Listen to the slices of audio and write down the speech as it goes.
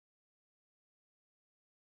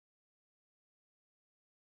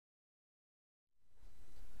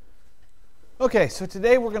Okay, so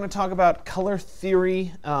today we're going to talk about color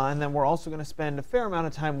theory, and then we're also going to spend a fair amount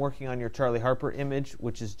of time working on your Charley Harper image,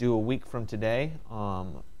 which is due a week from today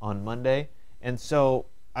on Monday. And so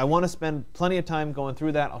I want to spend plenty of time going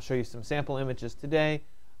through that. I'll show you some sample images today.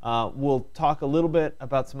 We'll talk a little bit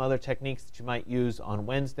about some other techniques that you might use on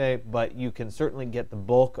Wednesday, but you can certainly get the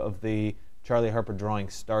bulk of the Charley Harper drawing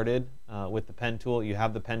started with the pen tool. You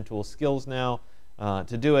have the pen tool skills now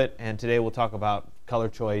to do it, and today we'll talk about color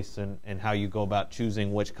choice and how you go about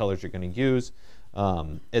choosing which colors you're going to use,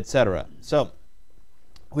 etc. So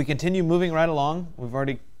we continue moving right along. We've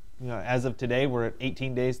already, as of today, we're at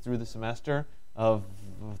 18 days through the semester of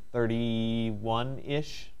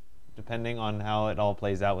 31-ish, depending on how it all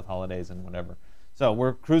plays out with holidays and whatever. So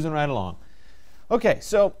we're cruising right along. Okay,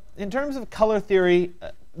 so in terms of color theory,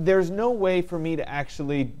 there's no way for me to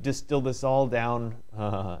actually distill this all down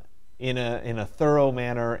in a thorough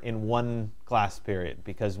manner in one class period,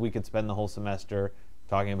 because we could spend the whole semester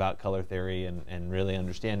talking about color theory and really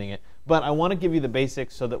understanding it. But I want to give you the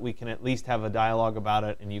basics so that we can at least have a dialogue about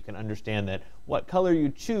it and you can understand that what color you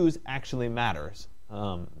choose actually matters.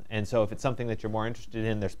 And so if it's something that you're more interested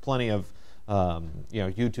in, there's plenty of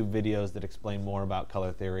YouTube videos that explain more about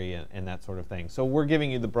color theory and that sort of thing. So we're giving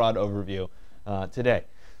you the broad overview today.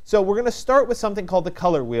 So we're going to start with something called the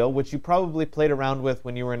color wheel, which you probably played around with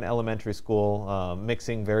when you were in elementary school,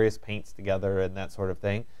 mixing various paints together and that sort of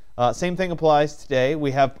thing. Same thing applies today. We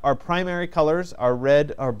have our primary colors, our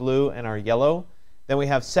red, our blue, and our yellow. Then we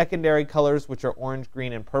have secondary colors, which are orange,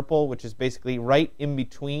 green, and purple, which is basically right in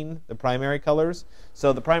between the primary colors.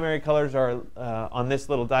 So the primary colors are, on this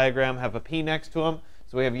little diagram, have a P next to them.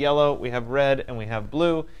 So we have yellow, we have red, and we have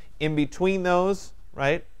blue. In between those,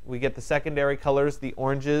 right, we get the secondary colors, the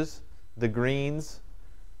oranges, the greens,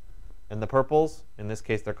 and the purples. In this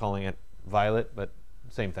case, they're calling it violet, but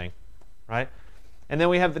same thing, right? And then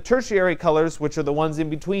we have the tertiary colors, which are the ones in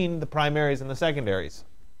between the primaries and the secondaries,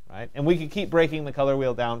 right? And we could keep breaking the color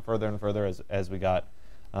wheel down further and further as we got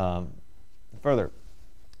further.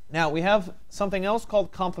 Now, we have something else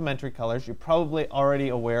called complementary colors. You're probably already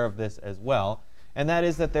aware of this as well, and that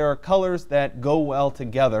is that there are colors that go well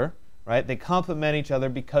together. Right? They complement each other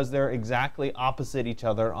because they're exactly opposite each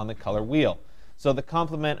other on the color wheel. So the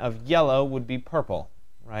complement of yellow would be purple,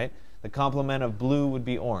 right? The complement of blue would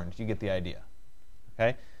be orange. You get the idea,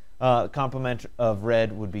 okay? The complement of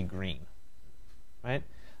red would be green, right?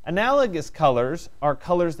 Analogous colors are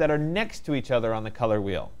colors that are next to each other on the color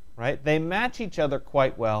wheel, right? They match each other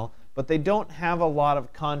quite well, but they don't have a lot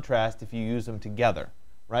of contrast if you use them together,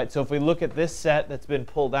 right? So if we look at this set that's been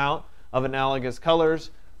pulled out of analogous colors,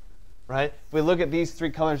 right? If we look at these three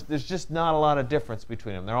colors, there's just not a lot of difference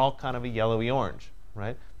between them. They're all kind of a yellowy orange,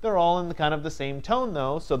 right? They're all in kind of the same tone,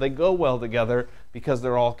 though, so they go well together because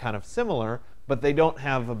they're all kind of similar, but they don't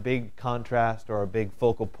have a big contrast or a big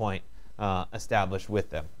focal point established with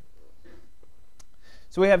them.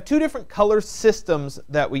 So we have two different color systems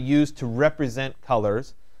that we use to represent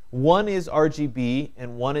colors. One is RGB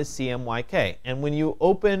and one is CMYK. And when you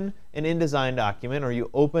open an InDesign document or you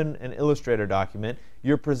open an Illustrator document,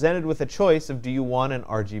 you're presented with a choice of, do you want an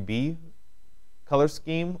RGB color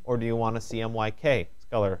scheme or do you want a CMYK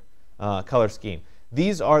color scheme?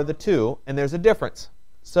 These are the two, and there's a difference.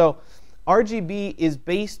 So RGB is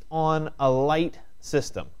based on a light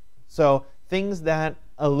system. So things that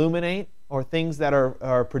illuminate or things that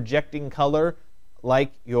are projecting color,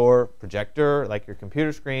 like your projector, like your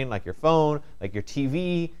computer screen, like your phone, like your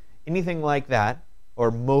TV, anything like that, or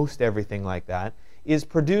most everything like that, is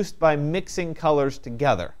produced by mixing colors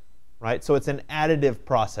together, right? So it's an additive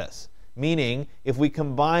process, meaning if we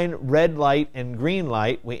combine red light and green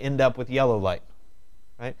light, we end up with yellow light,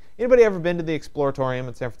 right? Anybody ever been to the Exploratorium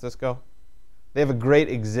in San Francisco? They have a great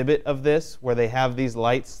exhibit of this where they have these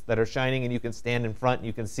lights that are shining and you can stand in front and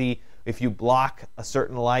you can see if you block a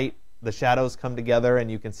certain light, the shadows come together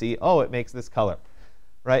and you can see, oh, it makes this color,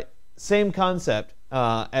 right? Same concept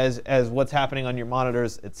as what's happening on your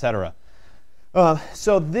monitors, etc.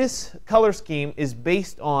 So this color scheme is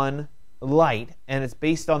based on light, and it's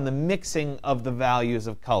based on the mixing of the values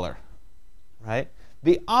of color, right?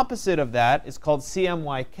 The opposite of that is called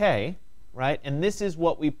CMYK, right? And this is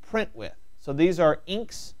what we print with. So these are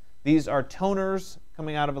inks, these are toners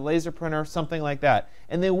coming out of a laser printer, something like that.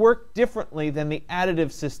 And they work differently than the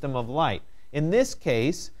additive system of light. In this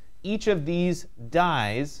case, each of these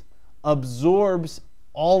dyes absorbs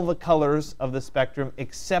all the colors of the spectrum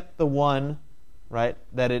except the one, right,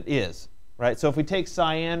 that it is, right? So if we take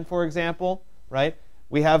cyan, for example, right,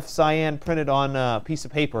 we have cyan printed on a piece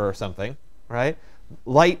of paper or something, right?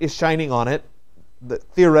 Light is shining on it.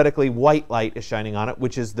 theoretically white light is shining on it,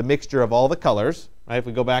 which is the mixture of all the colors, right? If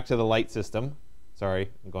we go back to the light system, sorry,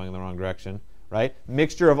 I'm going in the wrong direction, right?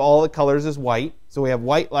 Mixture of all the colors is white, so we have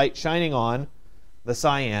white light shining on the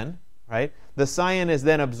cyan, right? The cyan is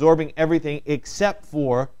then absorbing everything except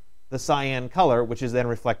for the cyan color, which is then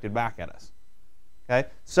reflected back at us. Okay?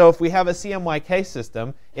 So if we have a CMYK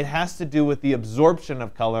system, it has to do with the absorption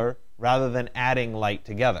of color rather than adding light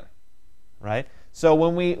together, right? So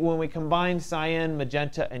when we combine cyan,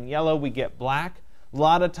 magenta, and yellow, we get black. A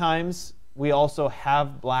lot of times we also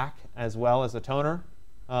have black as well as a toner.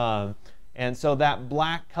 And so that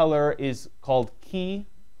black color is called key,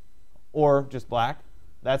 or just black.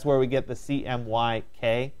 That's where we get the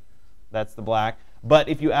CMYK. That's the black. But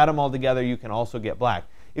if you add them all together, you can also get black.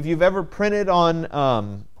 If you've ever printed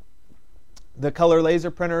on the color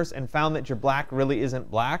laser printers and found that your black really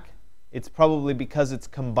isn't black, it's probably because it's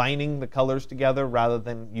combining the colors together rather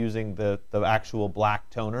than using the actual black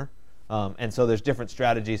toner. And so there's different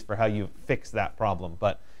strategies for how you fix that problem,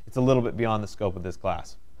 but it's a little bit beyond the scope of this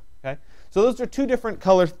class. Okay? So those are two different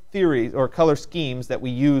color theories or color schemes that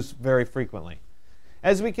we use very frequently.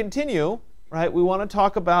 As we continue, right, we want to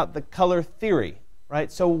talk about the color theory. Right?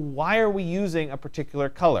 So why are we using a particular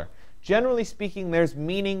color? Generally speaking, there's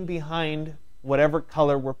meaning behind whatever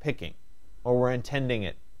color we're picking or we're intending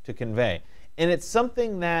it to convey. And it's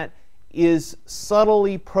something that is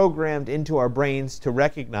subtly programmed into our brains to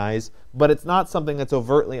recognize, but it's not something that's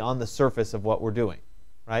overtly on the surface of what we're doing.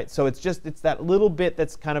 Right? So it's that little bit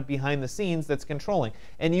that's kind of behind the scenes that's controlling.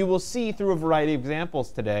 And you will see through a variety of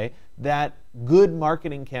examples today that good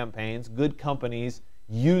marketing campaigns, good companies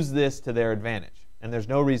use this to their advantage. And there's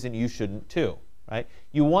no reason you shouldn't too, right?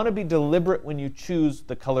 You want to be deliberate when you choose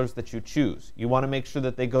the colors that you choose. You want to make sure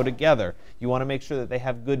that they go together. You want to make sure that they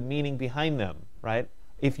have good meaning behind them, right?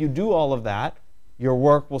 If you do all of that, your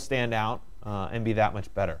work will stand out and be that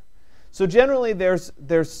much better. So generally,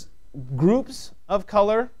 there's groups of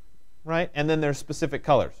color, right? And then there's specific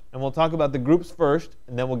colors. And we'll talk about the groups first,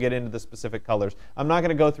 and then we'll get into the specific colors. I'm not going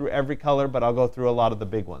to go through every color, but I'll go through a lot of the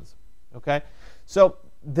big ones, okay? So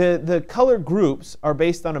the color groups are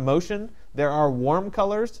based on emotion. There are warm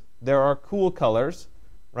colors, there are cool colors,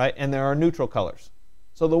 right? And there are neutral colors.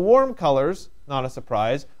 So the warm colors, not a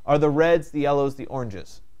surprise, are the reds, the yellows, the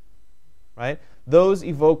oranges, right? Those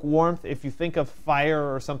evoke warmth. If you think of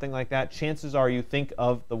fire or something like that, chances are you think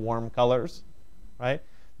of the warm colors, right?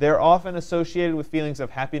 They're often associated with feelings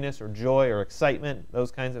of happiness or joy or excitement,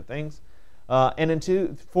 those kinds of things.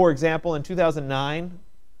 For example, in 2009,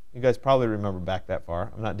 you guys probably remember back that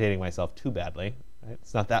far. I'm not dating myself too badly. Right?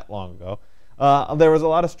 It's not that long ago. There was a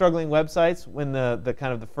lot of struggling websites when the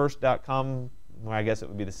kind of the first .com, well, I guess it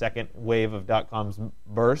would be the second wave of .coms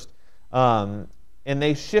burst. And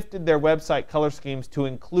they shifted their website color schemes to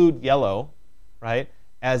include yellow, right,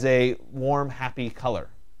 as a warm, happy color.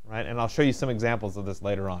 Right? And I'll show you some examples of this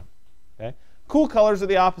later on. Okay? Cool colors are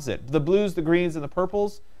the opposite. The blues, the greens, and the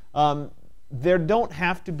purples, they don't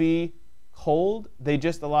have to be cold. They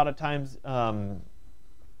just a lot of times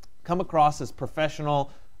come across as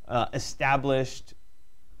professional, established,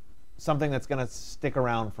 something that's going to stick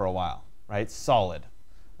around for a while, right? Solid.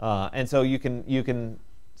 And so you can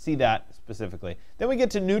see that specifically. Then we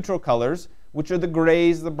get to neutral colors, which are the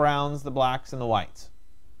grays, the browns, the blacks, and the whites,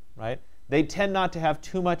 right? They tend not to have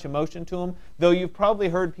too much emotion to them, though you've probably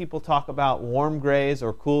heard people talk about warm grays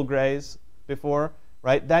or cool grays before.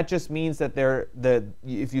 Right? That just means that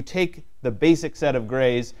if you take the basic set of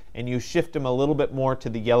grays and you shift them a little bit more to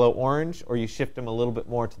the yellow-orange, or you shift them a little bit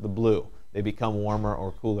more to the blue, they become warmer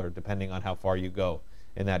or cooler depending on how far you go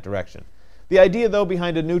in that direction. The idea, though,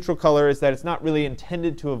 behind a neutral color is that it's not really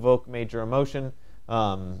intended to evoke major emotion.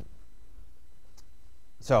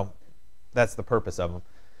 So that's the purpose of them.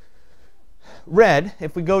 Red,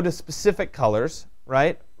 if we go to specific colors,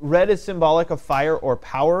 right? Red is symbolic of fire or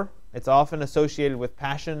power. It's often associated with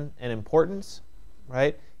passion and importance,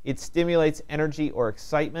 right? It stimulates energy or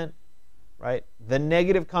excitement, right? The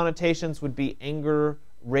negative connotations would be anger,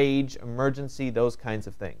 rage, emergency, those kinds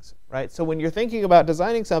of things, right? So when you're thinking about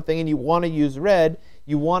designing something and you want to use red,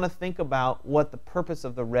 you want to think about what the purpose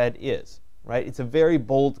of the red is, right? It's a very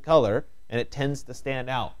bold color, and it tends to stand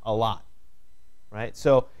out a lot, right?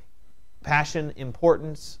 So passion,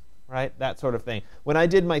 importance, right? That sort of thing. When I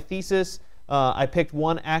did my thesis, I picked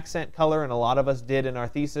one accent color, and a lot of us did in our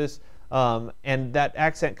thesis, and that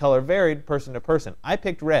accent color varied person to person. I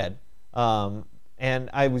picked red, and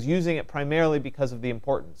I was using it primarily because of the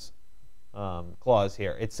importance clause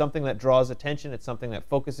here. It's something that draws attention. It's something that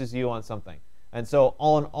focuses you on something. And so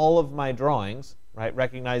on all of my drawings, right,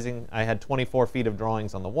 recognizing I had 24 feet of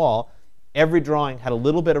drawings on the wall, every drawing had a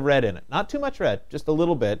little bit of red in it. Not too much red, just a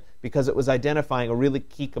little bit, because it was identifying a really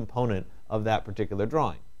key component of that particular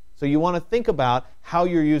drawing. So you want to think about how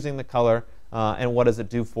you're using the color and what does it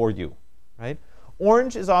do for you, right?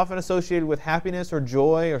 Orange is often associated with happiness or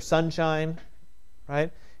joy or sunshine,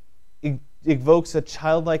 right? It evokes a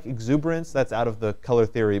childlike exuberance. That's out of the color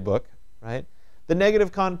theory book, right? The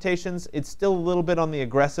negative connotations, it's still a little bit on the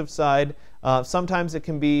aggressive side. Sometimes it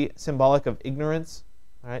can be symbolic of ignorance,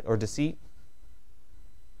 right, or deceit.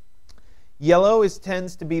 Yellow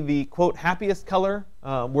tends to be the, quote, happiest color.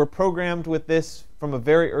 We're programmed with this from a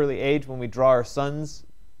very early age when we draw our sons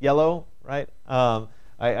yellow, right?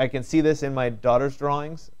 I can see this in my daughter's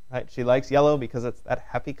drawings, right? She likes yellow because it's that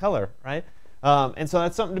happy color, right? And so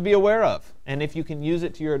that's something to be aware of. And if you can use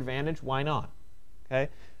it to your advantage, why not? Okay?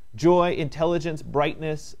 Joy, intelligence,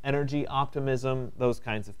 brightness, energy, optimism, those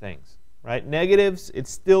kinds of things, right? Negatives, it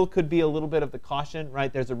still could be a little bit of the caution,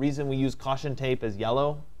 right? There's a reason we use caution tape as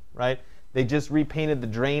yellow, right? They just repainted the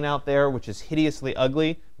drain out there, which is hideously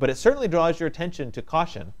ugly, but it certainly draws your attention to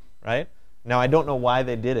caution, right? Now, I don't know why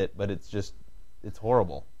they did it, but it's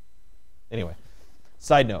horrible. Anyway,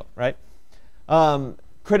 side note, right?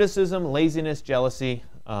 Criticism, laziness, jealousy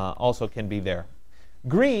also can be there.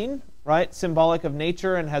 Green, right, symbolic of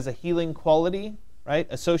nature and has a healing quality, right,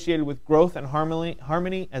 associated with growth and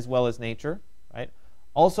harmony as well as nature, right?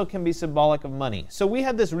 Also can be symbolic of money. So we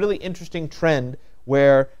had this really interesting trend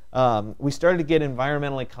where we started to get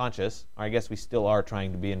environmentally conscious, or I guess we still are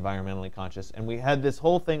trying to be environmentally conscious, and we had this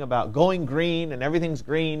whole thing about going green and everything's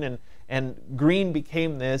green, and green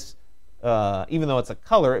became this, even though it's a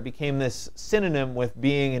color, it became this synonym with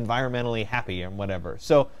being environmentally happy and whatever.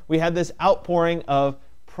 So we had this outpouring of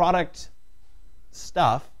product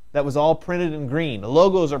stuff that was all printed in green. The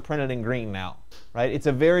logos are printed in green now, right? It's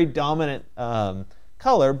a very dominant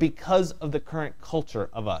color because of the current culture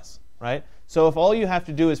of us, right? So if all you have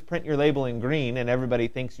to do is print your label in green and everybody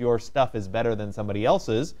thinks your stuff is better than somebody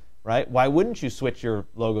else's, right? Why wouldn't you switch your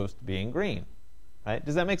logos to being green, right?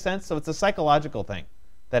 Does that make sense? So it's a psychological thing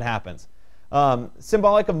that happens.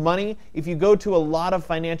 Symbolic of money, if you go to a lot of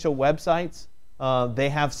financial websites, they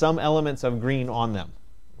have some elements of green on them,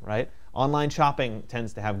 right? Online shopping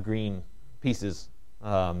tends to have green pieces.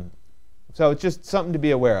 So it's just something to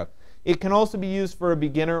be aware of. It can also be used for a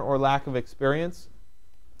beginner or lack of experience.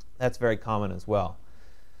 That's very common as well.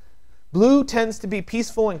 Blue tends to be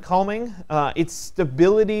peaceful and calming. It's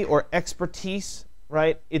stability or expertise,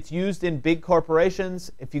 right? It's used in big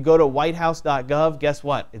corporations. If you go to whitehouse.gov, guess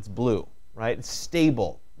what? It's blue, right? It's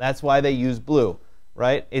stable. That's why they use blue,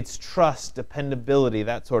 right? It's trust, dependability,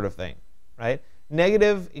 that sort of thing, right?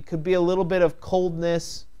 Negative, it could be a little bit of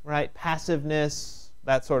coldness, right? Passiveness,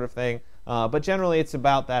 that sort of thing. But generally, it's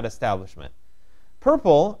about that establishment.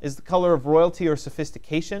 Purple is the color of royalty or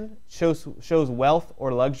sophistication, shows wealth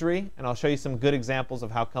or luxury, and I'll show you some good examples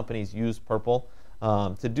of how companies use purple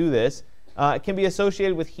to do this. It can be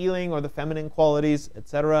associated with healing or the feminine qualities,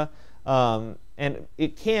 etc. And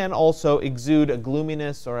it can also exude a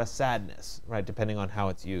gloominess or a sadness, right, depending on how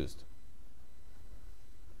it's used.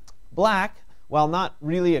 Black, while not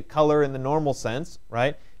really a color in the normal sense,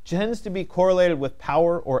 right, tends to be correlated with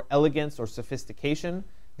power or elegance or sophistication.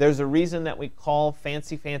 There's a reason that we call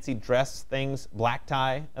fancy dress things black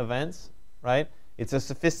tie events, right? It's a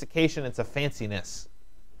sophistication, it's a fanciness,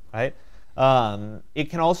 right? It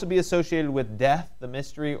can also be associated with death, the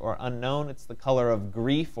mystery, or unknown. It's the color of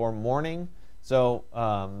grief or mourning. So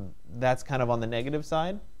that's kind of on the negative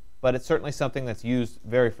side, but it's certainly something that's used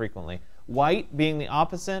very frequently. White being the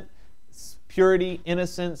opposite, purity,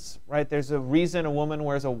 innocence, right? There's a reason a woman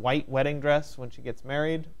wears a white wedding dress when she gets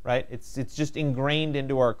married, right? It's just ingrained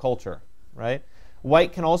into our culture, right?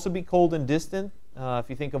 White can also be cold and distant. If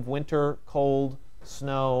you think of winter, cold,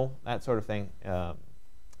 snow, that sort of thing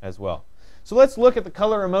as well. So let's look at the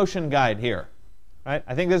color emotion guide here, right?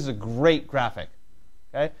 I think this is a great graphic,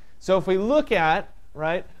 okay? So if we look at,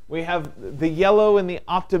 right, we have the yellow and the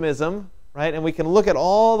optimism, right? And we can look at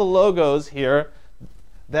all the logos here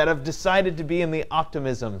that have decided to be in the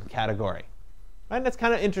optimism category. Right? And that's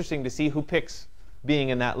kind of interesting to see who picks being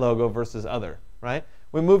in that logo versus other. Right?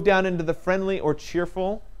 We move down into the friendly or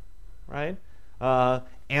cheerful. Right?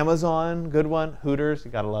 Amazon, good one. Hooters,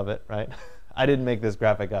 you gotta love it. Right? I didn't make this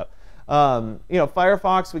graphic up. You know,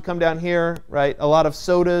 Firefox, we come down here. Right? A lot of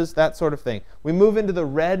sodas, that sort of thing. We move into the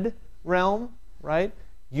red realm. Right?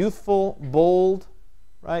 Youthful, bold.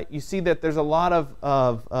 Right? You see that there's a lot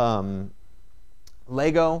of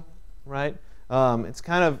Lego, right? It's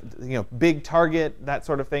kind of, you know, big target, that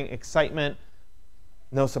sort of thing. Excitement,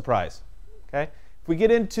 no surprise. Okay. If we get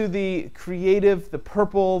into the creative, the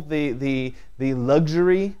purple, the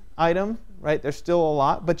luxury, item, right? There's still a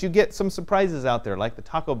lot, but you get some surprises out there, like the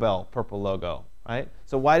Taco Bell purple logo, right?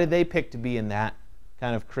 So why did they pick to be in that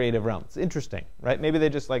kind of creative realm? It's interesting, right? Maybe they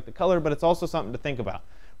just like the color, but it's also something to think about,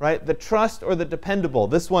 right? The trust or the dependable.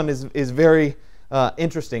 This one is very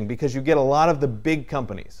interesting because you get a lot of the big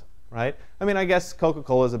companies, right? I mean, I guess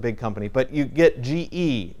Coca-Cola is a big company, but you get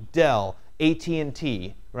GE, Dell,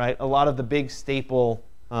 AT&T, right? A lot of the big staple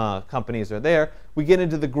companies are there. We get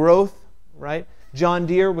into the growth, right? John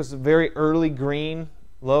Deere was a very early green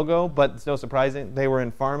logo, but it's no surprising they were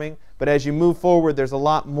in farming. But as you move forward, there's a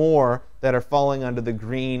lot more that are falling under the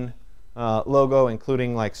green logo,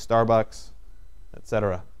 including like Starbucks,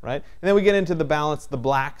 etc. Right? And then we get into the balance, the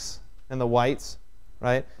blacks and the whites,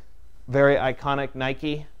 right? Very iconic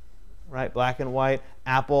Nike, right? Black and white,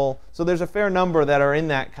 Apple. So there's a fair number that are in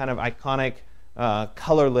that kind of iconic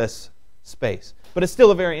colorless space. But it's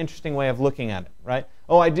still a very interesting way of looking at it, right?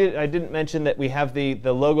 Oh, I didn't mention that we have the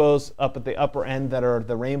logos up at the upper end that are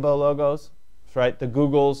the rainbow logos, right? The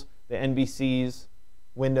Googles, the NBCs,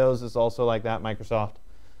 Windows is also like that, Microsoft,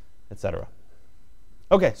 etc.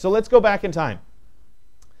 Okay, so let's go back in time.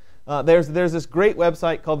 There's this great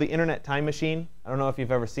website called the Internet Time Machine. I don't know if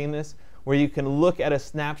you've ever seen this, where you can look at a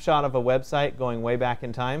snapshot of a website going way back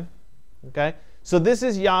in time. Okay, so this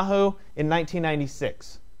is Yahoo in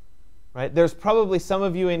 1996. Right? There's probably some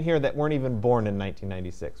of you in here that weren't even born in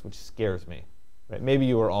 1996, which scares me. Right? Maybe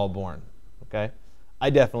you were all born. Okay, I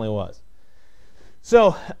definitely was.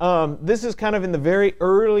 So this is kind of in the very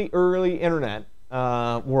early internet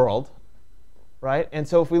world, right? And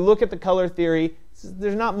so if we look at the color theory,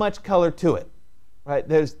 there's not much color to it, right?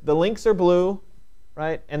 The links are blue,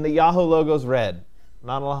 right? And the Yahoo logo's red.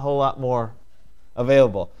 Not a whole lot more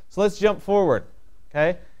available. So let's jump forward.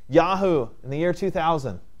 Okay, Yahoo in the year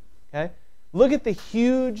 2000. Okay, look at the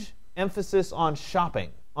huge emphasis on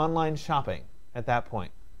shopping, online shopping at that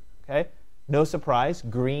point. Okay, no surprise,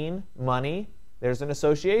 green, money. There's an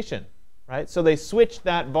association, right? So they switched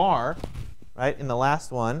that bar, right, in the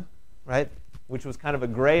last one, right, which was kind of a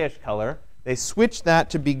grayish color. They switched that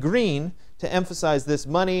to be green to emphasize this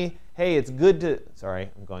money. Hey, it's good to, sorry,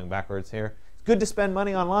 I'm going backwards here. It's good to spend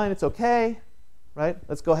money online. It's okay, right?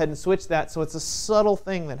 Let's go ahead and switch that. So it's a subtle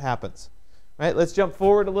thing that happens, right? Let's jump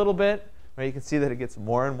forward a little bit. Right? You can see that it gets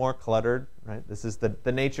more and more cluttered, right? This is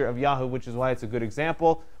the nature of Yahoo, which is why it's a good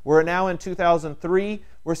example. We're now in 2003.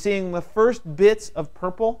 We're seeing the first bits of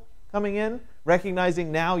purple coming in,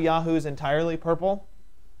 recognizing now Yahoo is entirely purple.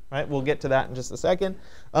 Right? We'll get to that in just a second.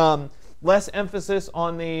 Less emphasis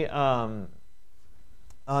on the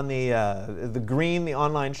green, the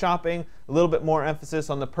online shopping. A little bit more emphasis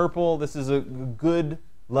on the purple. This is a good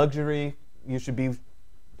luxury. You should be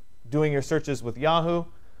doing your searches with Yahoo.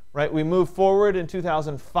 Right? We move forward in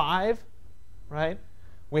 2005. Right?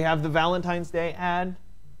 We have the Valentine's Day ad.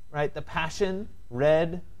 Right? The passion,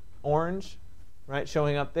 red, orange, right?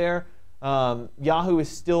 Showing up there. Yahoo is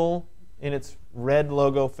still in its red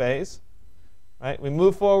logo phase. Right? We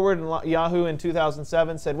move forward, and Yahoo in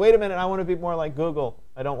 2007 said, wait a minute, I want to be more like Google.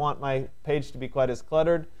 I don't want my page to be quite as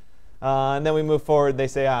cluttered. And then we move forward, they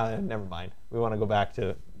say, never mind. We want to go back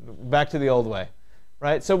to the old way.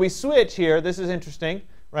 Right? So we switch here. This is interesting.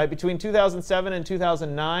 Right? Between 2007 and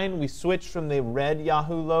 2009, we switched from the red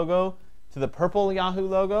Yahoo logo to the purple Yahoo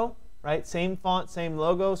logo. Right? Same font, same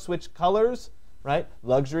logo, switch colors. Right?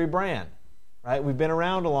 Luxury brand. Right? We've been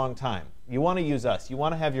around a long time. You want to use us. You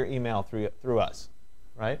want to have your email through us.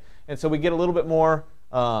 Right? And so we get a little bit more,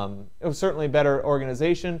 it was certainly better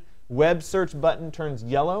organization. Web search button turns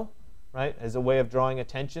yellow, right, as a way of drawing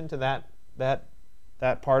attention to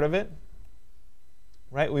that part of it.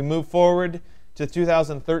 Right? We move forward to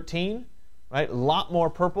 2013, right? A lot more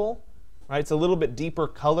purple, right? It's a little bit deeper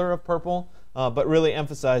color of purple, but really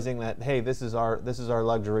emphasizing that, hey, this is our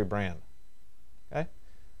luxury brand. Okay?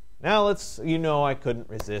 Now I couldn't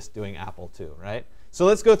resist doing Apple too, right? So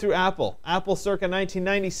let's go through Apple. Apple circa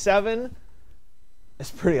 1997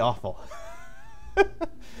 is pretty awful,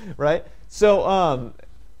 right? So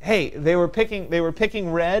hey, they were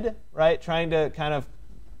picking red, right? Trying to kind of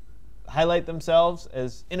highlight themselves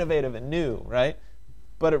as innovative and new, right?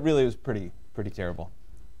 But it really was pretty terrible,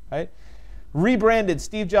 right? Rebranded,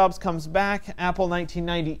 Steve Jobs comes back, Apple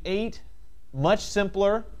 1998, much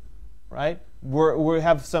simpler, right? We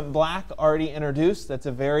have some black already introduced. That's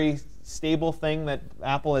a very stable thing that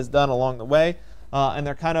Apple has done along the way, and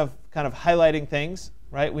they're kind of highlighting things,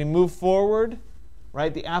 right? We move forward,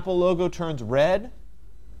 right? The Apple logo turns red.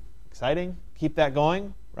 Exciting. Keep that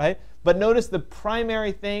going, right? But notice the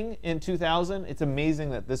primary thing in 2000. It's amazing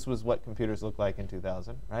that this was what computers looked like in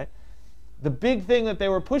 2000, right? The big thing that they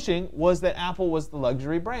were pushing was that Apple was the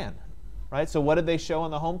luxury brand, right? So what did they show on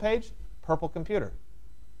the home page? Purple computer,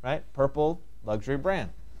 right? Purple luxury brand,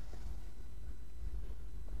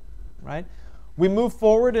 right? We move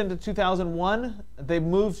forward into 2001. They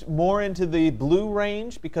moved more into the blue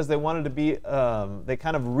range because they wanted to be, they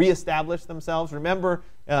kind of reestablished themselves. Remember,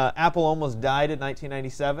 Apple almost died in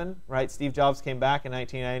 1997, right? Steve Jobs came back in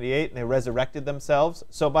 1998 and they resurrected themselves.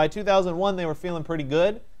 So by 2001, they were feeling pretty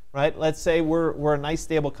good, right? Let's say we're a nice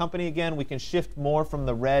stable company again. We can shift more from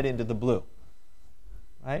the red into the blue,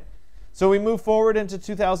 right? So we move forward into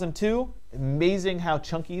 2002. Amazing how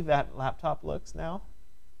chunky that laptop looks now,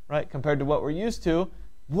 right, compared to what we're used to.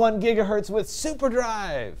 1 gigahertz with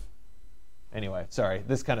SuperDrive. Anyway, sorry,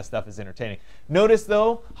 this kind of stuff is entertaining. Notice,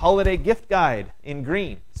 though, holiday gift guide in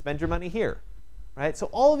green. Spend your money here, right? So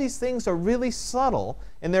all of these things are really subtle,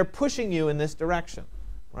 and they're pushing you in this direction,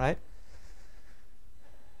 right?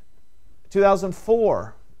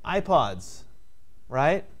 2004, iPods,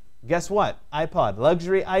 right? Guess what? iPod,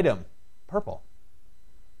 luxury item, purple,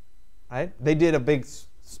 right? They did a big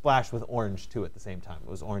splash with orange too at the same time. It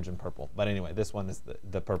was orange and purple. But anyway, this one is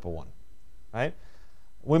the purple one, right?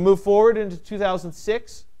 We move forward into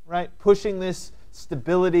 2006, right? Pushing this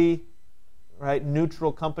stability, right?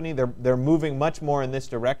 Neutral company. They're moving much more in this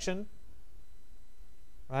direction,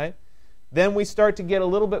 right? Then we start to get a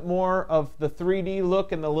little bit more of the 3D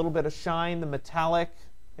look and a little bit of shine, the metallic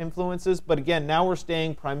influences. But again, now we're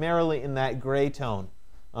staying primarily in that gray tone,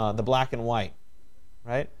 the black and white,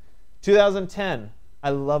 right? 2010. I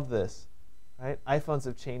love this, right? iPhones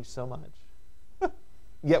have changed so much.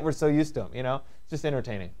 Yet we're so used to them, you know? It's just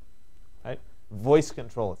entertaining, right? Voice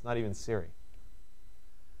control, it's not even Siri,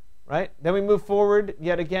 right? Then we move forward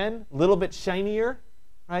yet again, a little bit shinier,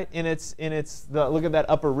 right? Look at that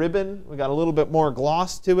upper ribbon. We got a little bit more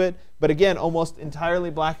gloss to it, but again, almost entirely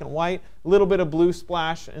black and white. A little bit of blue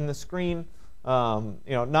splash in the screen,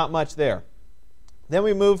 not much there. Then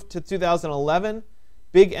we move to 2011.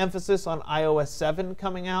 Big emphasis on iOS 7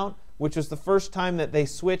 coming out, which was the first time that they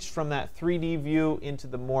switched from that 3D view into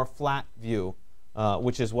the more flat view,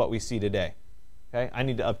 which is what we see today. Okay? I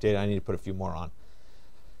need to update it. I need to put a few more on.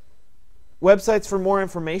 Websites for more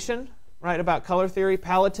information, right, about color theory.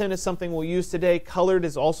 Palatine is something we'll use today. Colored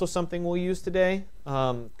is also something we'll use today.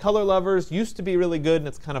 Color Lovers used to be really good, and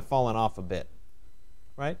it's kind of fallen off a bit,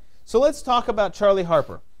 right? So let's talk about Charley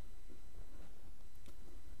Harper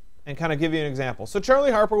and kind of give you an example. So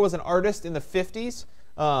Charley Harper was an artist in the 50s,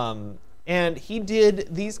 and he did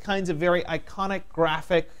these kinds of very iconic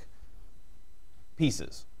graphic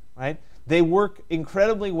pieces, right? They work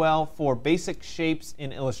incredibly well for basic shapes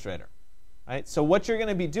in Illustrator, right? So what you're going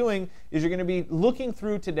to be doing is you're going to be looking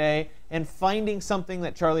through today and finding something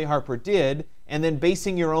that Charley Harper did and then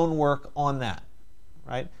basing your own work on that,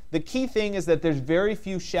 right? The key thing is that there's very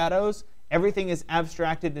few shadows. Everything is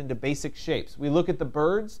abstracted into basic shapes. We look at the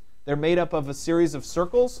birds. They're made up of a series of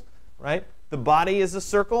circles, right? The body is a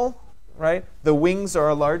circle, right? The wings are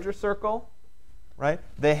a larger circle, right?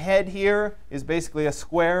 The head here is basically a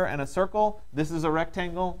square and a circle. This is a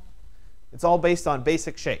rectangle. It's all based on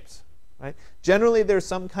basic shapes, right? Generally, there's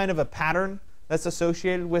some kind of a pattern that's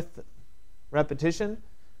associated with repetition,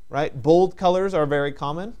 right? Bold colors are very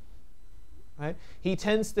common, right? He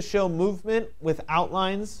tends to show movement with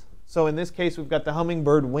outlines. So in this case, we've got the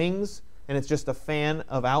hummingbird wings, and it's just a fan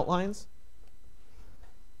of outlines.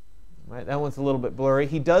 Right, that one's a little bit blurry.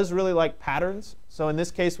 He does really like patterns. So in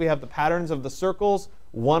this case, we have the patterns of the circles.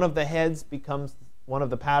 One of the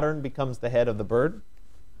pattern becomes the head of the bird.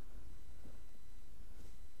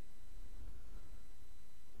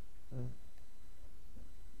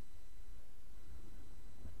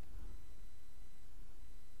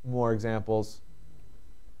 More examples.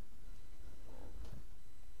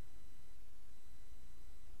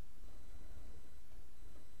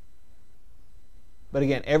 But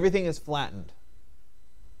again, everything is flattened.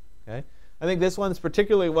 Okay? I think this one's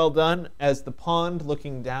particularly well done as the pond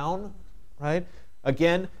looking down, right?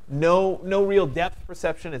 Again, no real depth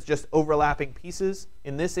perception. It's just overlapping pieces.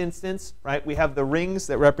 In this instance, right, we have the rings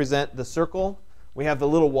that represent the circle. We have the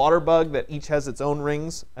little water bug that each has its own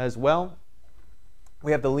rings as well.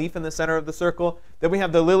 We have the leaf in the center of the circle. Then we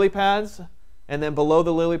have the lily pads. And then below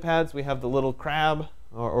the lily pads, we have the little crab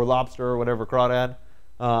or lobster or whatever crawdad.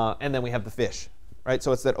 And then we have the fish. Right,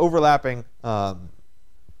 so it's that overlapping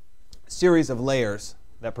series of layers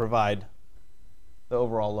that provide the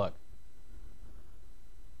overall look.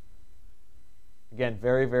 Again,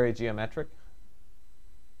 very, very geometric.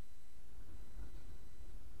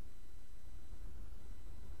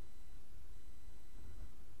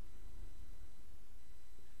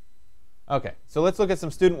 Okay, so let's look at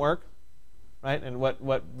some student work, right, and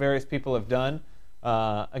what various people have done.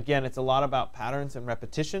 Again, it's a lot about patterns and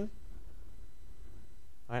repetition.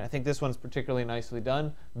 Right, I think this one's particularly nicely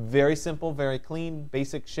done. Very simple, very clean,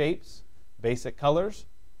 basic shapes, basic colors.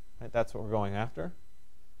 Right, that's what we're going after.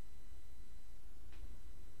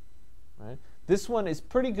 Right. This one is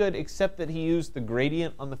pretty good, except that he used the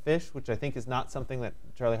gradient on the fish, which I think is not something that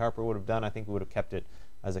Charley Harper would have done. I think we would have kept it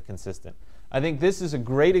as a consistent. I think this is a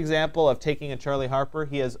great example of taking a Charley Harper.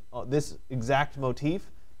 He has this exact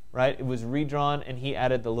motif, right? It was redrawn, and he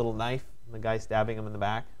added the little knife, and the guy stabbing him in the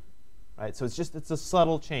back. Right? So it's a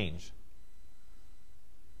subtle change.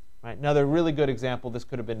 Right? Another really good example. This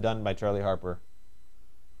could have been done by Charley Harper.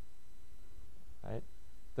 Right?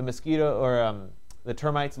 The mosquito or the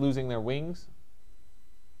termites losing their wings.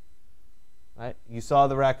 Right? You saw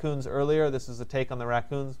the raccoons earlier. This is a take on the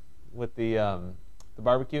raccoons with the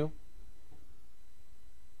barbecue.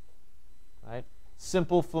 Right?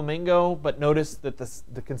 Simple flamingo, but notice that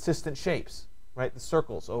the consistent shapes, right? The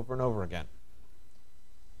circles over and over again.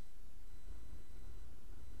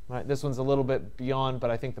 Right? This one's a little bit beyond,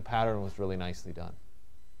 but I think the pattern was really nicely done.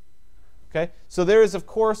 Okay, so there is, of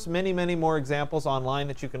course, many, many more examples online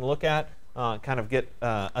that you can look at, kind of get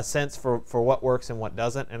a sense for what works and what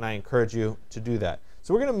doesn't, and I encourage you to do that.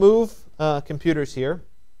 So we're going to move computers here,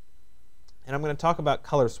 and I'm going to talk about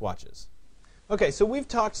color swatches. Okay, so we've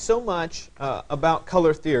talked so much about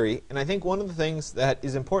color theory, and I think one of the things that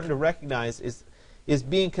is important to recognize is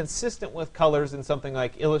being consistent with colors in something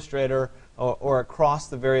like Illustrator or across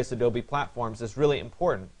the various Adobe platforms is really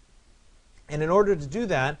important. And in order to do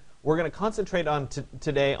that, we're going to concentrate on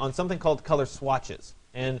today on something called color swatches.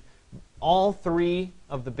 And all three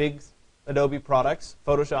of the big Adobe products,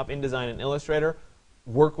 Photoshop, InDesign, and Illustrator,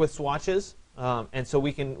 work with swatches. And so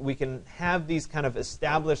we can have these kind of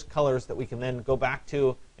established colors that we can then go back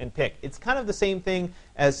to and pick. It's kind of the same thing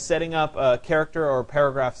as setting up a character or a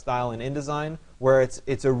paragraph style in InDesign, where it's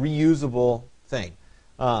a reusable thing.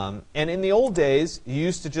 And in the old days, you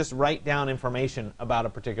used to just write down information about a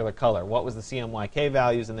particular color. What was the CMYK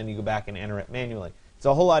values, and then you go back and enter it manually. It's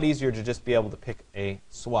a whole lot easier to just be able to pick a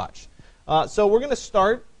swatch. So we're going to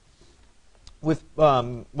start with,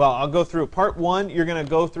 well, I'll go through part one. You're going to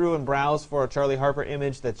go through and browse for a Charley Harper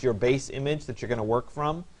image that's your base image that you're going to work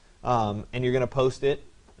from. And you're going to post it,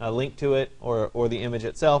 a link to it, or the image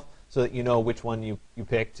itself, so that you know which one you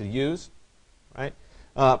pick to use. Right?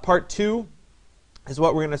 Part two is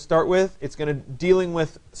what we're going to start with. It's going to dealing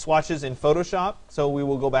with swatches in Photoshop. So we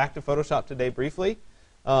will go back to Photoshop today briefly.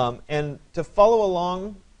 And to follow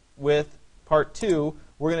along with part two,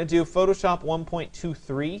 we're going to do Photoshop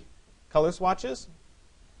 1.23 color swatches.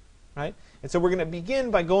 Right? And so we're going to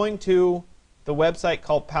begin by going to the website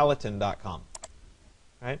called Paleton.com.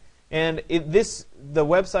 Right? And the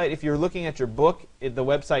website, if you're looking at your book, the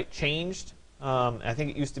website changed. I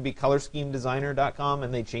think it used to be ColorSchemeDesigner.com,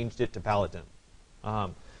 and they changed it to Paleton.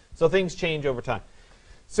 So things change over time.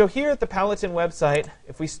 So here at the Paleton website,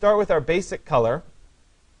 if we start with our basic color,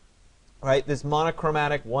 right, this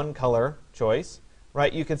monochromatic one color choice,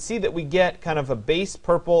 right, you can see that we get kind of a base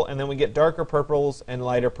purple, and then we get darker purples and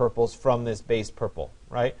lighter purples from this base purple.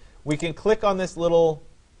 Right? We can click on this little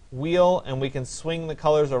wheel, and we can swing the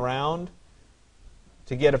colors around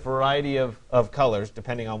to get a variety of colors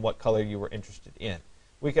depending on what color you were interested in.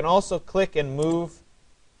 We can also click and move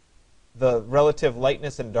the relative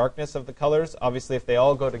lightness and darkness of the colors. Obviously, if they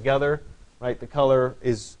all go together, right, the color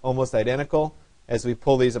is almost identical. As we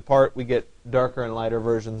pull these apart, we get darker and lighter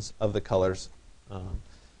versions of the colors,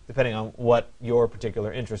 depending on what your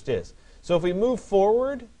particular interest is. So if we move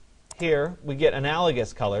forward here, we get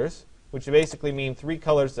analogous colors, which basically mean three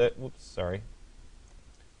colors that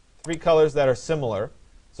are similar.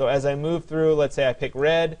 So as I move through, let's say I pick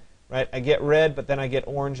red, right? I get red, but then I get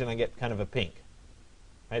orange, and I get kind of a pink.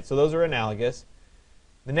 Right? So those are analogous.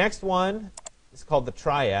 The next one is called the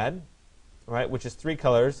triad, right, which is three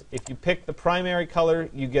colors. If you pick the primary color,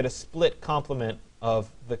 you get a split complement of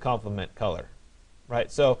the complement color. Right?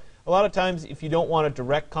 So a lot of times, if you don't want a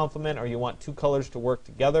direct complement or you want two colors to work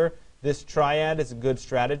together, this triad is a good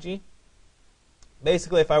strategy.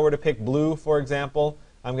 Basically, if I were to pick blue, for example,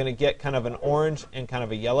 I'm going to get kind of an orange and kind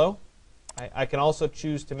of a yellow. I can also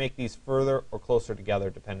choose to make these further or closer together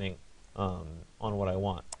depending on what I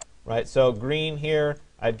want. Right? So green here,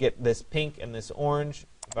 I'd get this pink and this orange.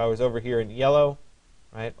 If I was over here in yellow,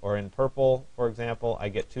 right, or in purple, for example, I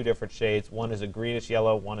get two different shades. One is a greenish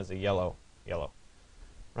yellow, one is a yellow.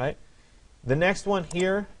 Right? The next one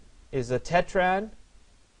here is a tetrad,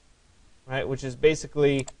 right, which is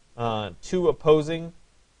basically two opposing.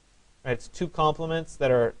 Right, it's two complements that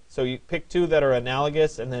are, so you pick two that are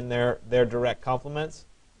analogous, and then they're direct complements,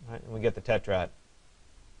 right, and we get the tetrad.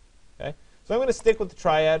 Okay? So I'm going to stick with the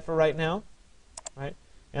triad for right now. Right?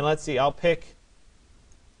 And let's see, I'll pick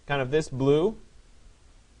kind of this blue.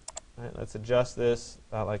 Right, let's adjust this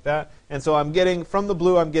about like that. And so I'm getting, from the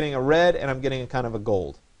blue, I'm getting a red, and I'm getting a kind of a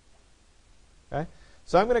gold. Okay?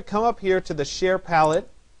 So I'm going to come up here to the Share Palette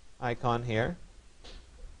icon here.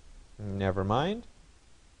 Never mind.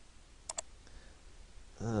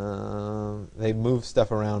 They move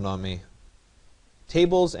stuff around on me.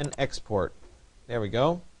 Tables and Export. There we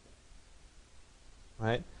go.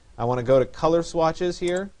 Right? I want to go to Color Swatches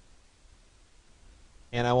here.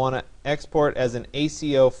 And I want to export as an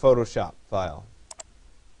ACO Photoshop file.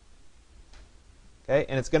 Okay,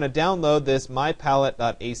 and it's going to download this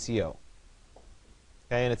mypalette.aco.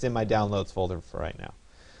 Okay, and it's in my downloads folder for right now.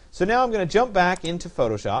 So now I'm going to jump back into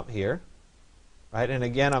Photoshop here. Right, and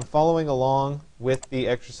again, I'm following along with the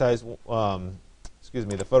exercise, the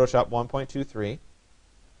Photoshop 1.23.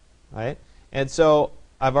 Right, and so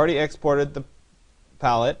I've already exported the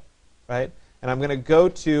palette. Right. And I'm going to go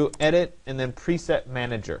to Edit and then Preset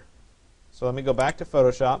Manager. So let me go back to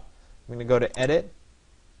Photoshop. I'm going to go to Edit,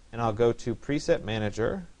 and I'll go to Preset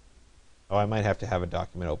Manager. Oh, I might have to have a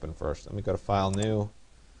document open first. Let me go to File, New,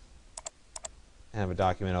 and have a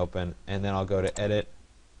document open. And then I'll go to Edit,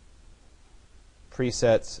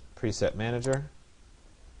 Presets, Preset Manager.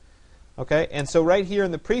 Okay, and so right here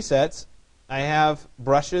in the presets, I have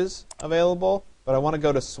brushes available, but I want to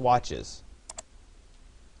go to Swatches.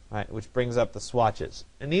 Right, which brings up the swatches.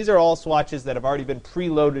 And these are all swatches that have already been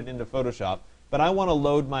preloaded into Photoshop, but I want to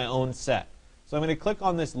load my own set. So I'm going to click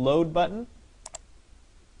on this Load button.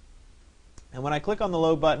 And when I click on the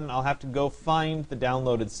Load button, I'll have to go find the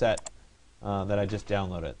downloaded set that I just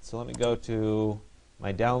downloaded. So let me go to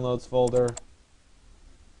my Downloads folder.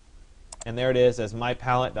 And there it is as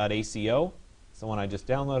mypalette.aco. It's the one I just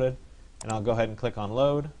downloaded. And I'll go ahead and click on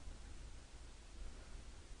Load.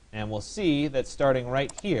 And we'll see that starting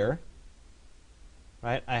right here,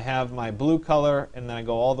 right, I have my blue color, and then I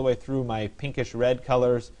go all the way through my pinkish red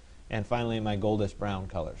colors, and finally my goldish brown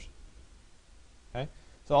colors. Okay?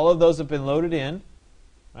 So all of those have been loaded in.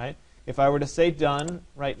 Right? If I were to say Done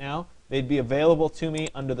right now, they'd be available to me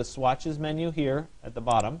under the Swatches menu here at the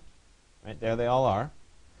bottom. Right there they all are.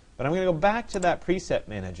 But I'm going to go back to that Preset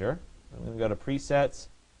Manager. I'm going to go to Presets,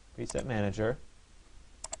 Preset Manager,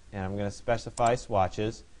 and I'm going to specify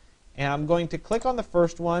Swatches. And I'm going to click on the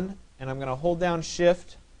first one, and I'm going to hold down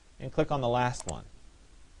Shift and click on the last one.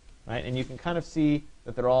 Right? And you can kind of see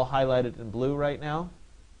that they're all highlighted in blue right now.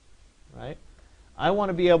 Right? I want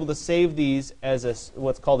to be able to save these as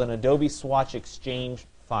what's called an Adobe Swatch Exchange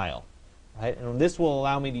file. Right? And this will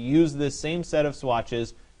allow me to use this same set of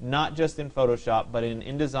swatches, not just in Photoshop, but in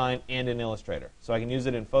InDesign and in Illustrator. So I can use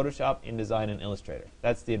it in Photoshop, InDesign, and Illustrator.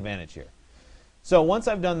 That's the advantage here. So once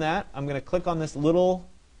I've done that, I'm going to click on this little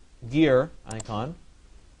gear icon,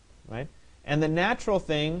 right? And the natural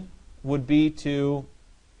thing would be to,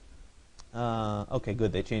 okay,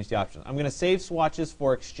 good, they changed the option. I'm going to save swatches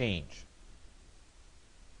for exchange,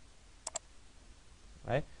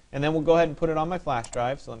 right? And then we'll go ahead and put it on my flash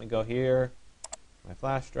drive. So let me go here, my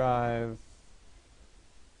flash drive.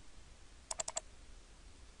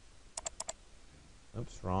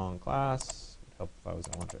 Oops, wrong class. Help if I was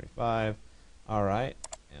in 135. All right,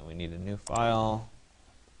 and we need a new file.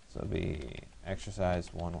 So it'll be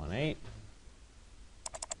exercise 118.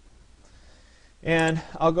 And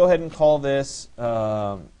I'll go ahead and call this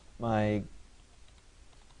this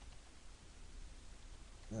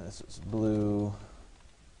is blue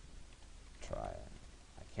triad.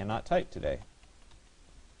 I cannot type today.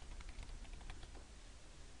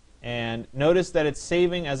 And notice that it's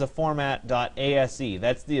saving as a format .ase.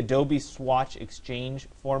 That's the Adobe Swatch Exchange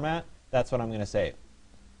format. That's what I'm going to save.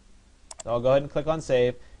 So I'll go ahead and click on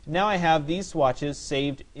Save. Now I have these swatches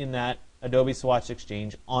saved in that Adobe Swatch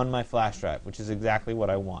Exchange on my flash drive, which is exactly what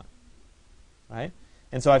I want. Right?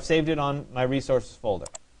 And so I've saved it on my Resources folder.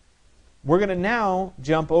 We're going to now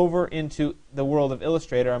jump over into the world of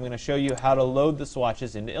Illustrator. I'm going to show you how to load the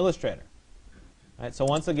swatches into Illustrator. Right? So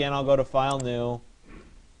once again, I'll go to File, New.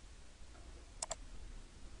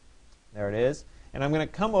 There it is. And I'm going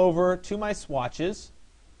to come over to my swatches,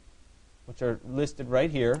 which are listed right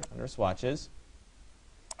here under Swatches.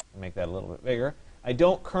 Make that a little bit bigger. I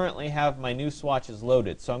don't currently have my new swatches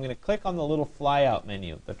loaded, so I'm going to click on the little flyout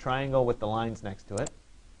menu, the triangle with the lines next to it.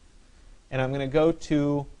 And I'm going to go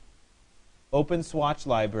to Open Swatch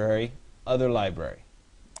Library, Other Library.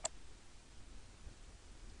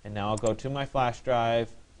 And now I'll go to my flash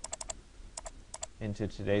drive, into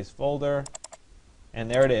today's folder,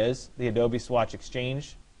 and there it is, the Adobe Swatch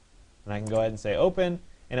Exchange. And I can go ahead and say Open,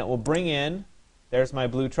 and it will bring in, there's my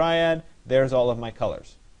blue triad, there's all of my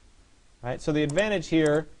colors. Right? So the advantage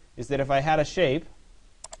here is that if I had a shape,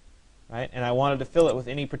 right, and I wanted to fill it with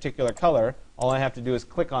any particular color, all I have to do is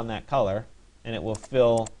click on that color, and it will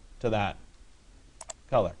fill to that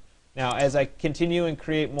color. Now, as I continue and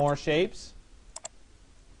create more shapes,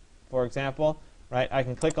 for example, right, I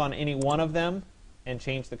can click on any one of them and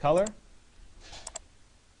change the color.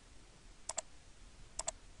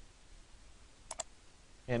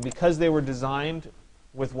 And because they were designed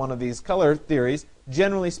with one of these color theories,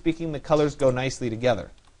 generally speaking, the colors go nicely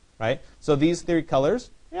together, right? So these three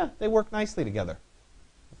colors, yeah, they work nicely together,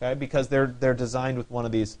 okay, because they're designed with one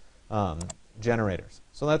of these generators.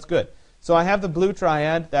 So that's good. So I have the blue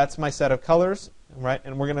triad. That's my set of colors, right?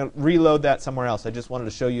 And we're going to reload that somewhere else. I just wanted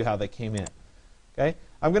to show you how they came in. Okay?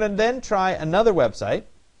 I'm going to then try another website,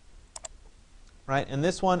 right? And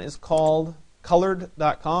this one is called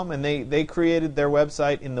colored.com, and they created their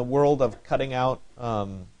website in the world of cutting out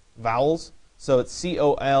vowels. So it's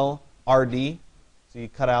C-O-L-R-D. So you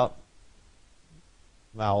cut out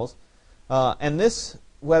vowels. And this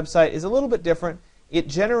website is a little bit different. It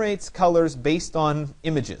generates colors based on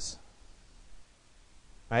images.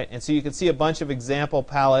 Right? And so you can see a bunch of example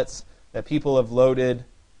palettes that people have loaded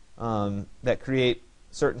that create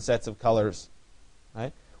certain sets of colors.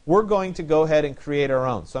 Right? We're going to go ahead and create our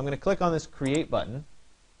own. So I'm going to click on this Create button.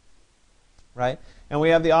 Right? And we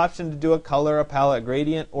have the option to do a color, a palette, a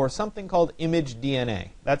gradient, or something called Image DNA.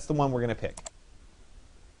 That's the one we're going to pick.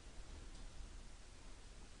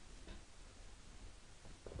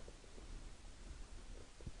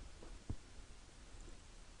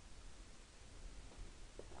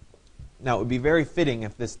 Now, it would be very fitting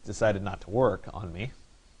if this decided not to work on me.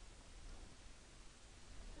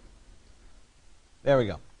 There we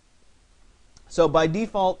go. So by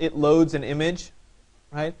default, it loads an image,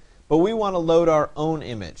 right? But we want to load our own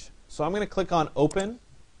image. So I'm going to click on Open,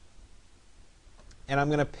 and I'm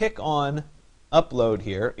going to pick on Upload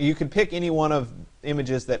here. You can pick any one of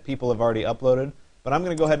images that people have already uploaded, but I'm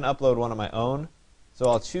going to go ahead and upload one of my own. So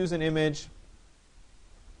I'll choose an image,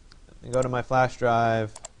 and go to my flash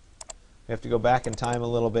drive. We have to go back in time a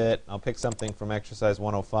little bit. I'll pick something from exercise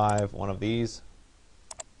 105, one of these.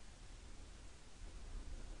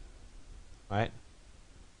 Right?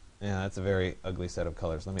 Yeah, that's a very ugly set of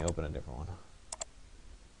colors. Let me open a different one.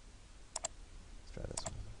 Let's try this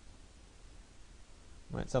one.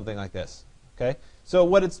 Right, something like this. Okay? So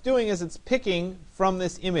what it's doing is it's picking from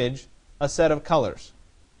this image a set of colors.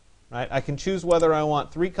 Right? I can choose whether I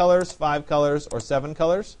want 3 colors, 5 colors, or 7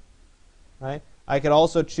 colors. Right? I could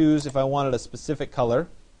also choose if I wanted a specific color,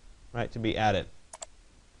 right, to be added.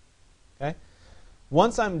 Okay?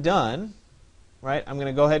 Once I'm done, right, I'm going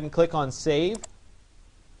to go ahead and click on Save.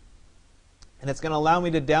 And it's going to allow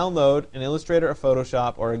me to download an Illustrator, a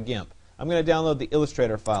Photoshop, or a GIMP. I'm going to download the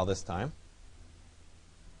Illustrator file this time.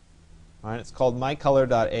 All right, it's called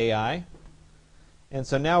mycolor.ai. And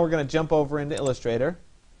so now we're going to jump over into Illustrator.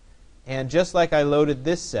 And just like I loaded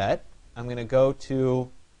this set, I'm going to go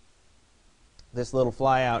to this little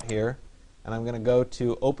flyout here, and I'm going to go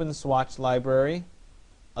to Open Swatch Library,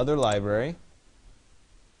 Other Library,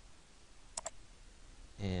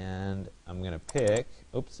 and I'm going to pick,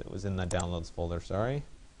 oops, it was in the Downloads folder, sorry,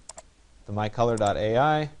 the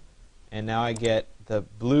mycolor.ai, and now I get the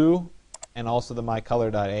blue and also the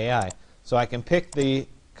mycolor.ai. So I can pick the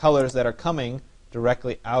colors that are coming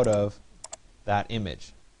directly out of that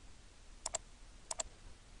image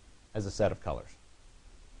as a set of colors.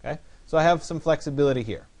 Okay? So I have some flexibility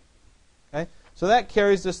here. Okay? So that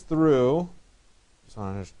carries us through.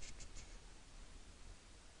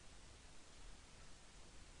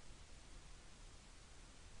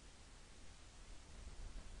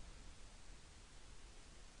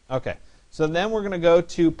 Okay. So then we're going to go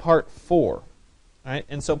to part 4. Right?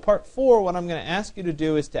 And so part 4, what I'm going to ask you to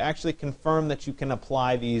do is to actually confirm that you can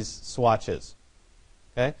apply these swatches.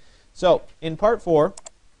 Okay? So in part 4,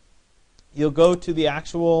 you'll go to the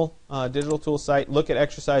actual digital tool site, look at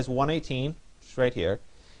exercise 118, which is right here,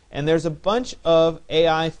 and there's a bunch of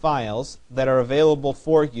AI files that are available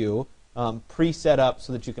for you pre-set up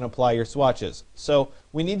so that you can apply your swatches. So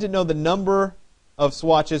we need to know the number of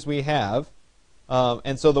swatches we have,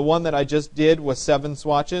 and so the one that I just did was 7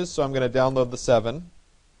 swatches, so I'm going to download the 7.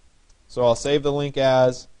 So I'll save the link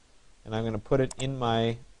as, and I'm going to put it in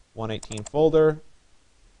my 118 folder,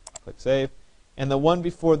 click Save, and the one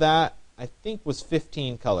before that I think was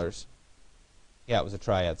 15 colors. Yeah, it was a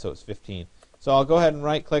triad, so it's 15. So I'll go ahead and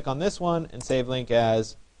right-click on this one and save link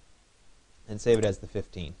as, and save it as the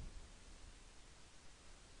 15.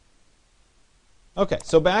 Okay,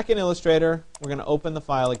 so back in Illustrator, we're going to open the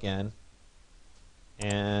file again,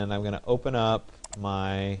 and I'm going to open up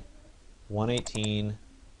my 118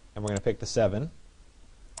 and we're going to pick the 7.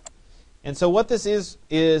 And so what this is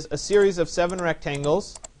a series of 7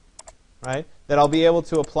 rectangles, right, that I'll be able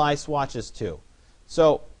to apply swatches to.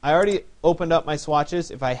 So I already opened up my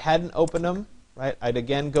swatches. If I hadn't opened them, right, I'd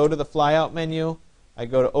again go to the flyout menu. I'd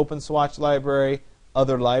go to Open Swatch Library,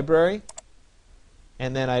 Other Library,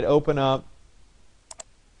 and then I'd open up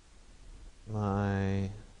my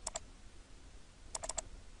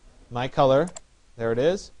color. There it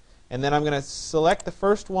is. And then I'm going to select the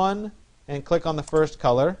first one and click on the first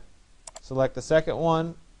color. Select the second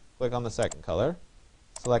one, click on the second color.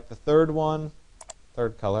 Select the third one,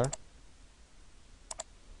 third color.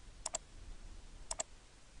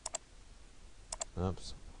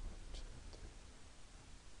 Oops.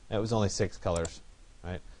 It was only 6 colors,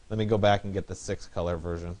 right? Let me go back and get the 6 color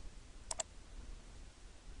version.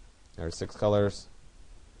 There's 6 colors.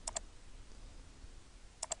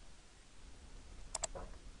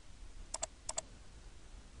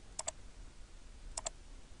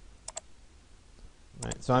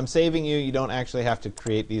 Right, so I'm saving you. You don't actually have to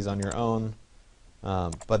create these on your own,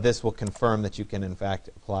 but this will confirm that you can, in fact,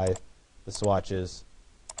 apply the swatches.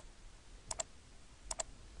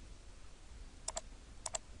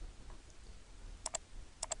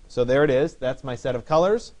 So there it is. That's my set of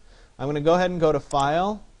colors. I'm going to go ahead and go to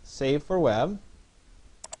File, Save for Web.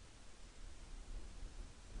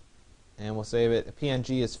 And we'll save it.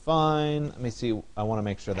 PNG is fine. Let me see. I want to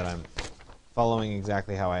make sure that I'm following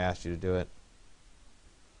exactly how I asked you to do it.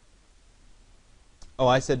 Oh,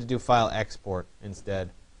 I said to do File Export instead.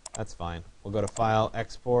 That's fine. We'll go to File,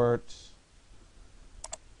 Export.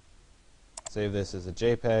 Save this as a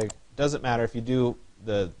JPEG. Doesn't matter if you do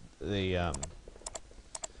the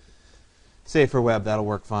Save for Web, that'll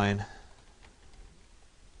work fine.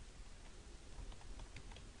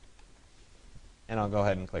 And I'll go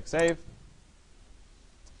ahead and click Save.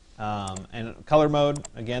 And color mode,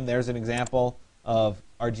 again, there's an example of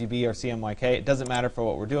RGB or CMYK. It doesn't matter for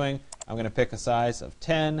what we're doing. I'm going to pick a size of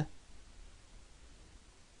 10,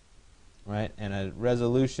 right, and a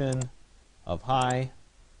resolution of high.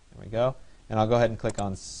 There we go. And I'll go ahead and click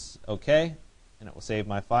on OK, and it will save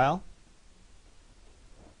my file.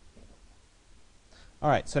 All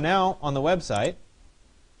right, so now on the website,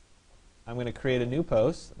 I'm going to create a new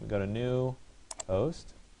post. I'm going to go to New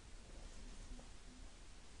Post.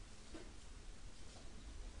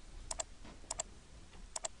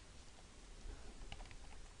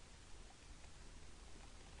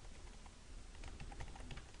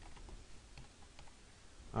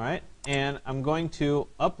 All right, and I'm going to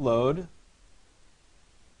upload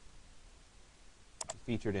the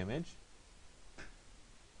featured image.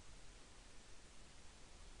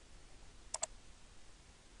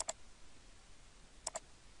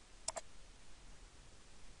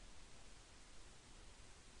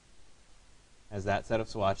 As that set of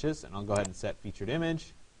swatches, and I'll go ahead and set featured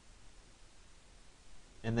image.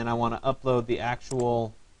 And then I want to upload the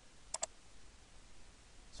actual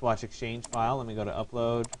Swatch Exchange file. Let me go to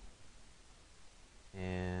Upload.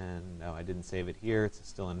 And no, I didn't save it here. It's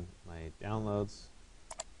still in my downloads.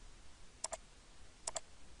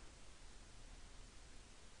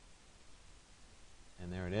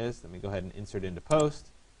 And there it is. Let me go ahead and insert into Post,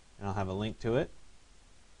 and I'll have a link to it.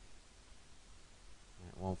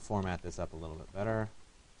 We'll format this up a little bit better.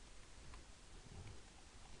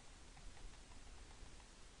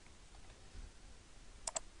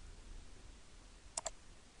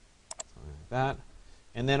 Something like that.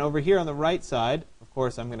 And then over here on the right side, of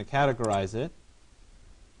course, I'm going to categorize it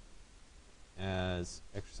as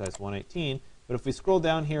exercise 118. But if we scroll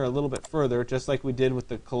down here a little bit further, just like we did with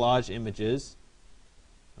the collage images,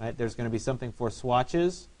 right, there's going to be something for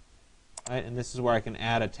swatches. Right, and this is where I can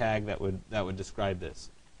add a tag that would describe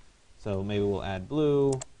this. So maybe we'll add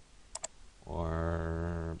blue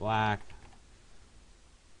or black,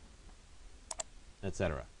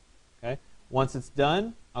 etc. Okay. Once it's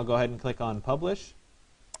done, I'll go ahead and click on Publish,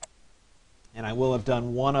 and I will have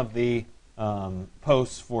done one of the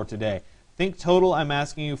posts for today. I think total I'm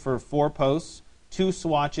asking you for 4 posts, 2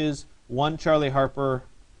 swatches, 1 Charley Harper,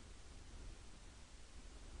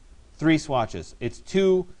 3 swatches. It's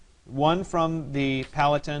 2. 1 from the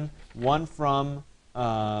Palatine, 1 from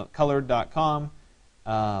colored.com,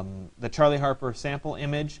 the Charley Harper sample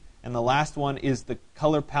image, and the last one is the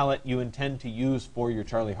color palette you intend to use for your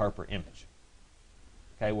Charley Harper image,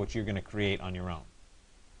 okay, which you're going to create on your own.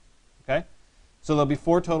 Okay, so there'll be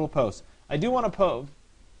 4 total posts. I do want to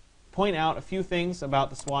point out a few things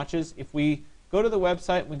about the swatches. If we go to the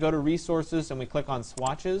website, we go to Resources, and we click on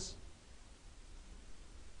Swatches,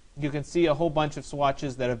 you can see a whole bunch of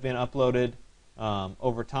swatches that have been uploaded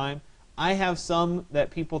over time. I have some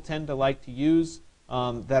that people tend to like to use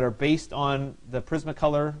that are based on the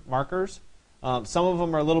Prismacolor markers. Some of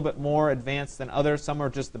them are a little bit more advanced than others. Some are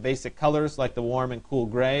just the basic colors, like the warm and cool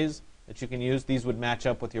grays that you can use. These would match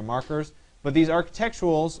up with your markers. But these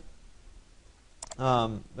architecturals,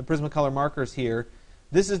 the Prismacolor markers here,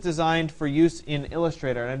 this is designed for use in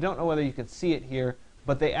Illustrator. And I don't know whether you can see it here,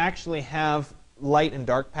 but they actually have light and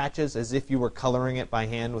dark patches as if you were coloring it by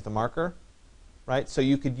hand with a marker. Right? So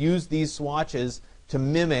you could use these swatches to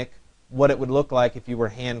mimic what it would look like if you were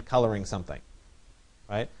hand coloring something.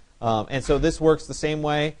 Right? And so this works the same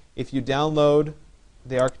way. If you download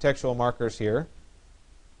the architectural markers here,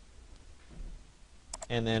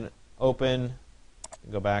 and then open,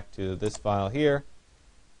 go back to this file here.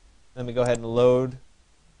 Let me go ahead and load.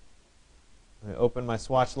 Let me open my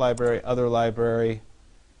swatch library, other library.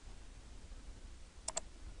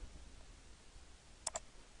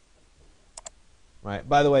 Right.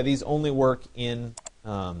 By the way, these only work in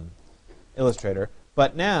Illustrator.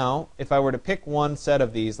 But now, if I were to pick one set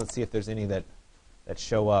of these, let's see if there's any that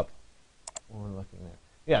show up when we're looking there.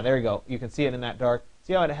 Yeah, there you go. You can see it in that dark.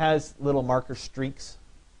 See how it has little marker streaks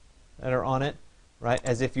that are on it, right?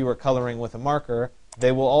 As if you were coloring with a marker.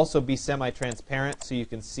 They will also be semi-transparent, so you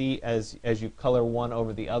can see as you color one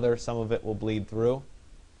over the other, some of it will bleed through,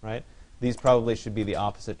 right? These probably should be the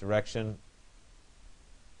opposite direction.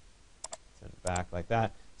 Send it back like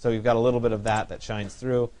that. So you've got a little bit of that shines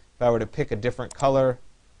through. If I were to pick a different color,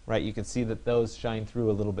 right, you can see that those shine through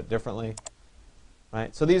a little bit differently,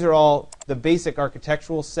 right? So these are all the basic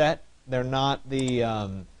architectural set. They're not the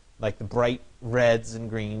like the bright reds and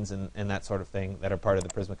greens and that sort of thing that are part of the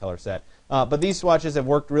Prismacolor set. But these swatches have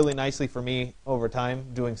worked really nicely for me over time,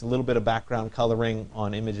 doing a little bit of background coloring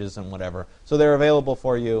on images and whatever. So they're available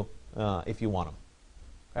for you if you want them.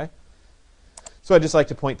 Okay? So I'd just like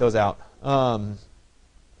to point those out.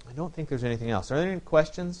 I don't think there's anything else. Are there any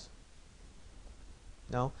questions?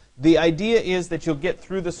 No? The idea is that you'll get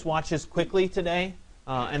through the swatches quickly today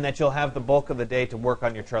and that you'll have the bulk of the day to work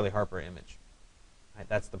on your Charley Harper image. Right,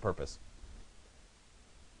 that's the purpose.